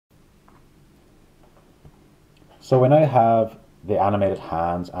So we now have the animated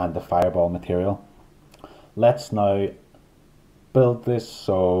hands and the fireball material. Let's now build this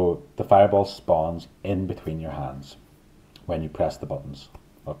so the fireball spawns in between your hands when you press the buttons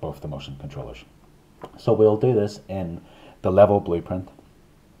of both the motion controllers. So we'll do this in the level blueprint.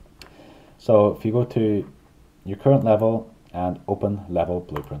 So if you go to your current level and open level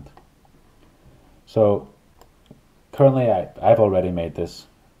blueprint. So currently I've already made this.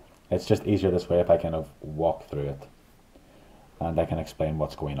 It's just easier this way if I kind of walk through it and I can explain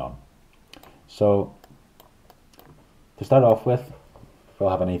what's going on. So to start off with,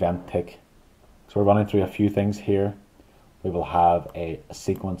 we'll have an event tick. So we're running through a few things here. We will have a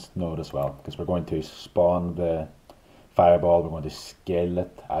sequence node as well, because we're going to spawn the fireball, we're going to scale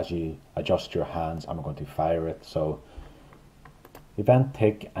it as you adjust your hands, and we're going to fire it. So event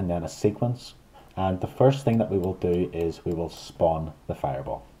tick and then a sequence. And the first thing that we will do is we will spawn the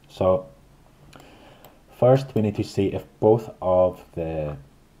fireball. So first we need to see if both of the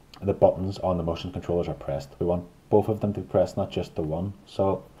buttons on the motion controllers are pressed. We want both of them to press, not just the one.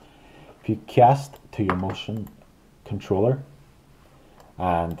 So if you cast to your motion controller,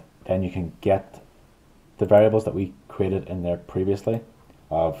 and then you can get the variables that we created in there previously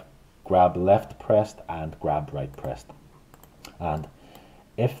of grab left pressed and grab right pressed. And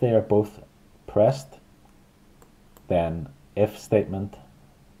if they are both pressed, then if statement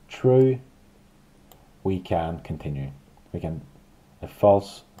true, we can continue. If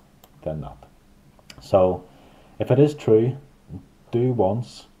false, then not. So if it is true, do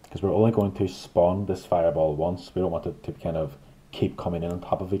once, because we're only going to spawn this fireball once. We don't want it to kind of keep coming in on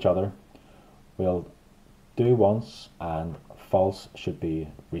top of each other. We'll do once, and false should be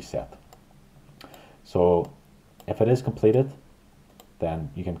reset. So if it is completed,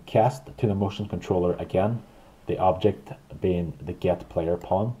 then you can cast to the motion controller again, the object being the get player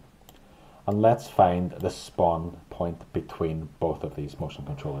pawn. And let's find the spawn point between both of these motion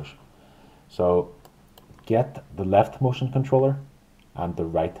controllers. So get the left motion controller and the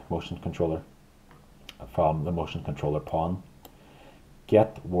right motion controller from the motion controller pawn.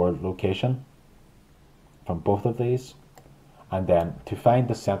 Get world location from both of these. And then to find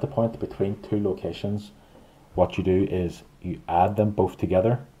the center point between two locations, what you do is you add them both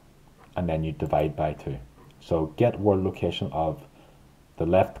together and then you divide by 2. So get world location of the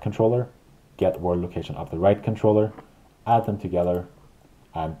left controller, get world location of the right controller, add them together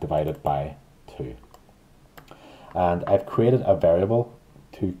and divide it by 2. And I've created a variable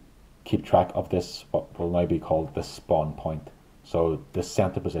to keep track of this, what will now be called the spawn point. So the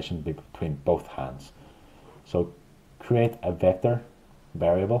center position between both hands. So create a vector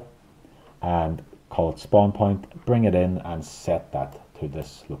variable and call it spawn point, bring it in and set that to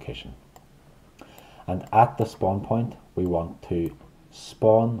this location. And at the spawn point, we want to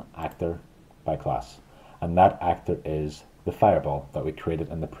spawn actor by class. And that actor is the fireball that we created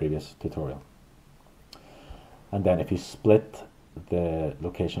in the previous tutorial. And then if you split the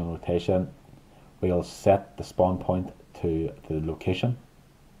location and rotation, we'll set the spawn point to the location.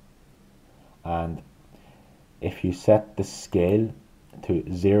 And if you set the scale to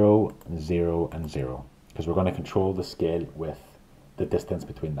 0, 0, and 0, because we're going to control the scale with the distance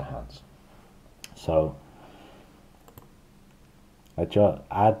between the hands. So I just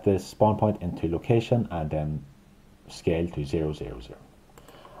add the spawn point into location and then scale to 0, 0, 0.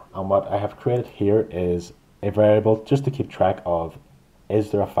 And what I have created here is a variable just to keep track of, is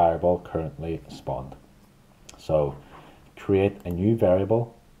there a fireball currently spawned? So create a new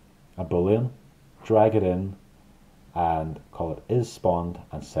variable, a boolean, drag it in and call it is spawned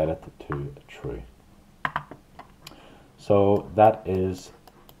and set it to true. So that is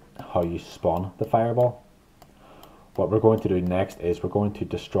how you spawn the fireball. What we're going to do next is we're going to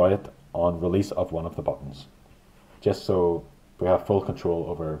destroy it on release of one of the buttons, just so we have full control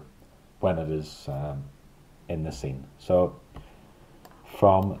over when it is in the scene. So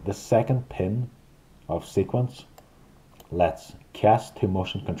from the second pin of sequence, let's cast to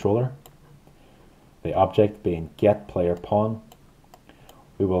motion controller, the object being get player pawn.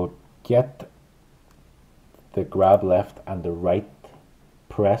 We will get the grab left and the right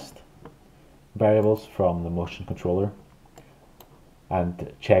pressed variables from the motion controller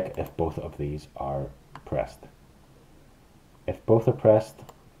and check if both of these are pressed. If both are pressed,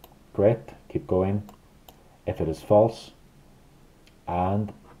 great, keep going. If it is false,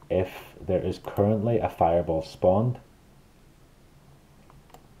 and if there is currently a fireball spawned,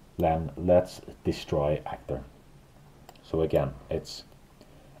 then let's destroy actor. So again, it's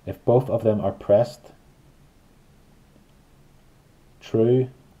if both of them are pressed, true,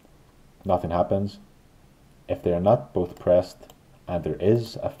 nothing happens. If they are not both pressed and there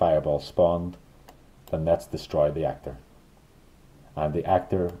is a fireball spawned, then let's destroy the actor. And the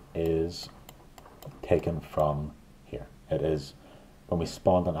actor is taken from here. It is, when we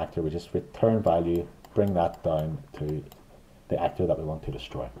spawned an actor, we just return value, bring that down to the actor that we want to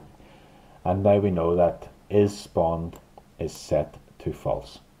destroy. And now we know that is spawned is set to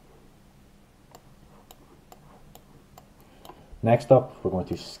false. Next up, we're going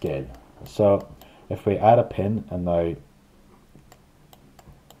to scale. So if we add a pin, and now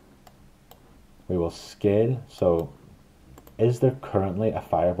we will scale. So is there currently a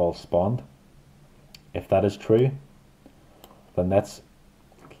fireball spawned? If that is true, then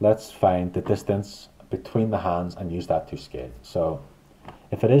let's find the distance between the hands and use that to scale. So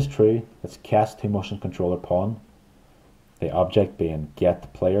if it is true, let's cast to motion controller pawn, the object being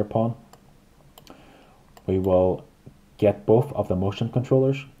get player pawn. We will get both of the motion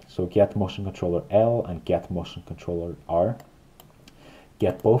controllers, so get motion controller L and get motion controller R.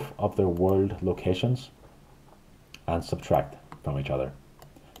 Get both of their world locations and subtract from each other.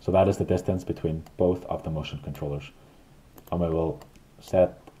 So that is the distance between both of the motion controllers. And we will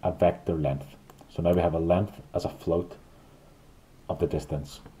set a vector length. So now we have a length as a float of the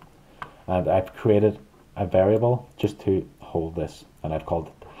distance. And I've created a variable just to hold this, and I've called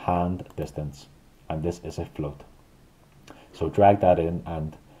it hand distance, and this is a float. So drag that in,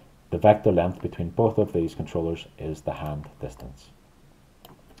 and the vector length between both of these controllers is the hand distance.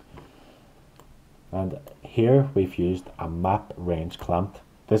 And here we've used a map range clamped.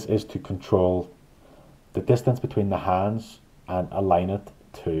 This is to control the distance between the hands and align it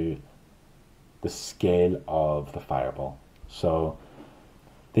to the scale of the fireball. So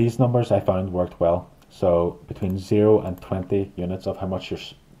these numbers I found worked well. So between 0 and 20 units of how much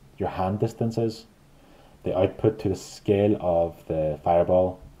your hand distance is, the output to the scale of the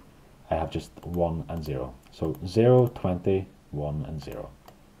fireball, I have just 1 and 0. So 0, 20, 1 and 0.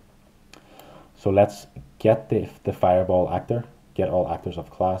 So let's get the fireball actor, get all actors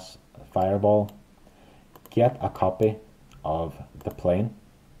of class fireball, get a copy of the plane.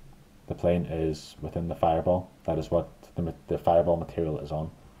 The plane is within the fireball. That is what the fireball material is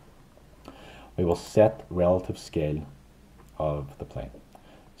on. We will set relative scale of the plane.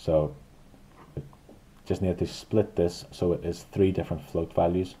 So we just need to split this so it is 3 different float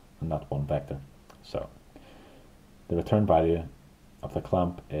values and not one vector. So the return value of the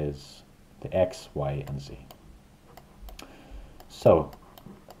clamp is the X, Y, and Z. So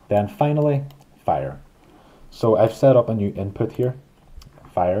then finally, fire. So I've set up a new input here,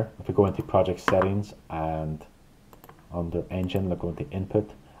 fire. If we go into project settings and under engine, we'll go into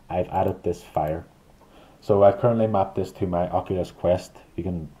input, I've added this fire. So I've currently mapped this to my Oculus Quest. You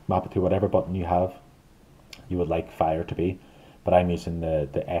can map it to whatever button you would like fire to be, but I'm using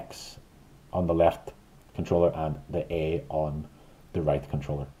the X on the left controller and the A on the right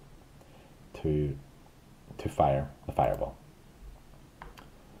controller to fire the fireball.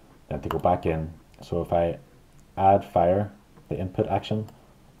 Then to go back in, so if I add fire, the input action,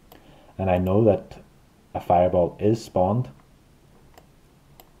 and I know that a fireball is spawned,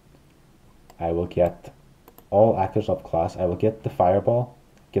 I will get all actors of class. I will get the fireball,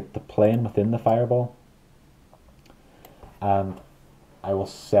 get the plane within the fireball, and I will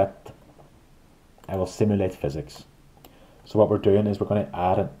simulate physics. So what we're doing is we're going to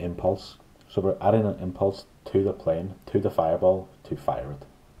add an impulse. So we're adding an impulse to the plane, to the fireball, to fire it,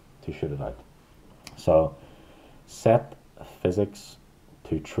 to shoot it out. So set physics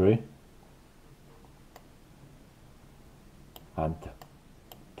to true, and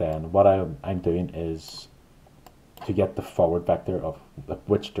then what I'm doing is to get the forward vector of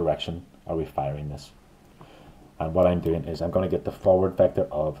which direction are we firing this. And what I'm doing is I'm going to get the forward vector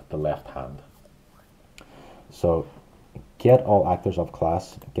of the left hand. So get all actors of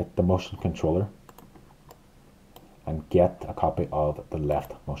class, get the motion controller, and get a copy of the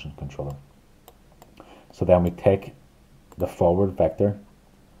left motion controller. So then we take the forward vector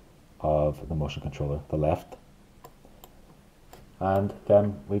of the motion controller, the left, and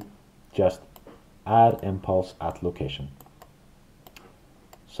then we just add impulse at location.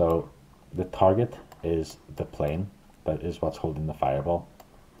 So the target is the plane, that is what's holding the fireball.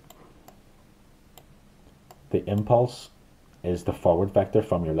 The impulse is the forward vector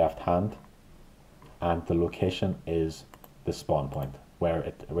from your left hand, and the location is the spawn point where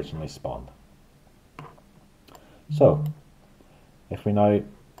it originally spawned. So if we now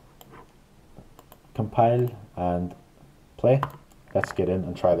compile and play, let's get in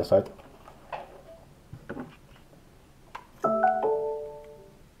and try this out.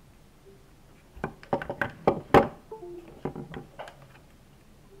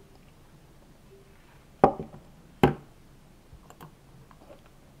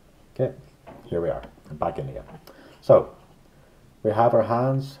 Okay, here we are, and back in again. So, we have our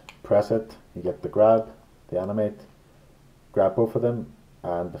hands, press it, you get the grab, the animate, grab both of them,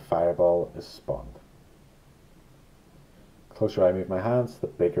 and the fireball is spawned. The closer I move my hands, the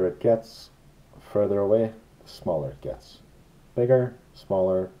bigger it gets. Further away, the smaller it gets. Bigger,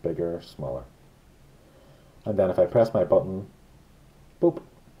 smaller, bigger, smaller. And then if I press my button, boop,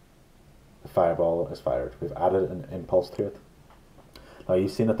 the fireball is fired. We've added an impulse to it. Now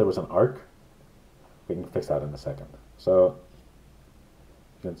you've seen that there was an arc. We can fix that in a second. So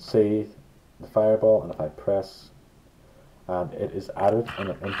you can see the fireball, and if I press, and it is added an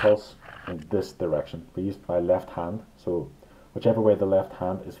impulse in this direction. We used my left hand, so whichever way the left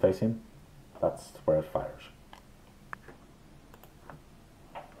hand is facing, that's where it fires.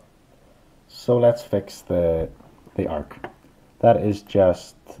 So let's fix the arc. That's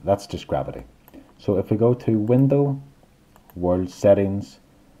just gravity. So if we go to Window, World Settings,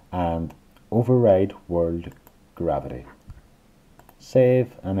 and Override World Gravity.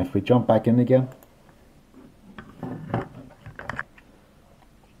 Save, and if we jump back in again,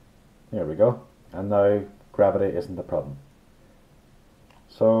 there we go. And now gravity isn't a problem.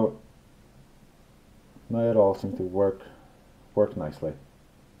 So now it all seems to work nicely.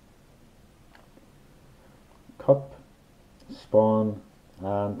 Cup, spawn,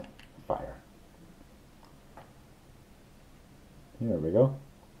 and fire. Here we go.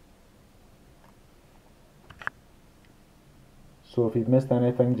 So if you've missed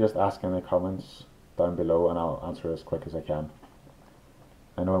anything, just ask in the comments down below and I'll answer as quick as I can.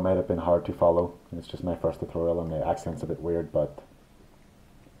 I know it might have been hard to follow, it's just my first tutorial and the accent's a bit weird, but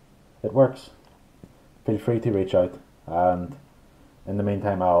it works. Feel free to reach out, and in the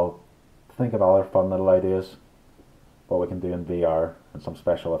meantime I'll think of other fun little ideas, what we can do in VR and some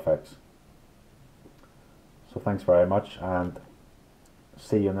special effects. So thanks very much, and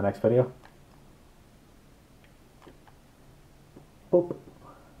see you in the next video. Boop.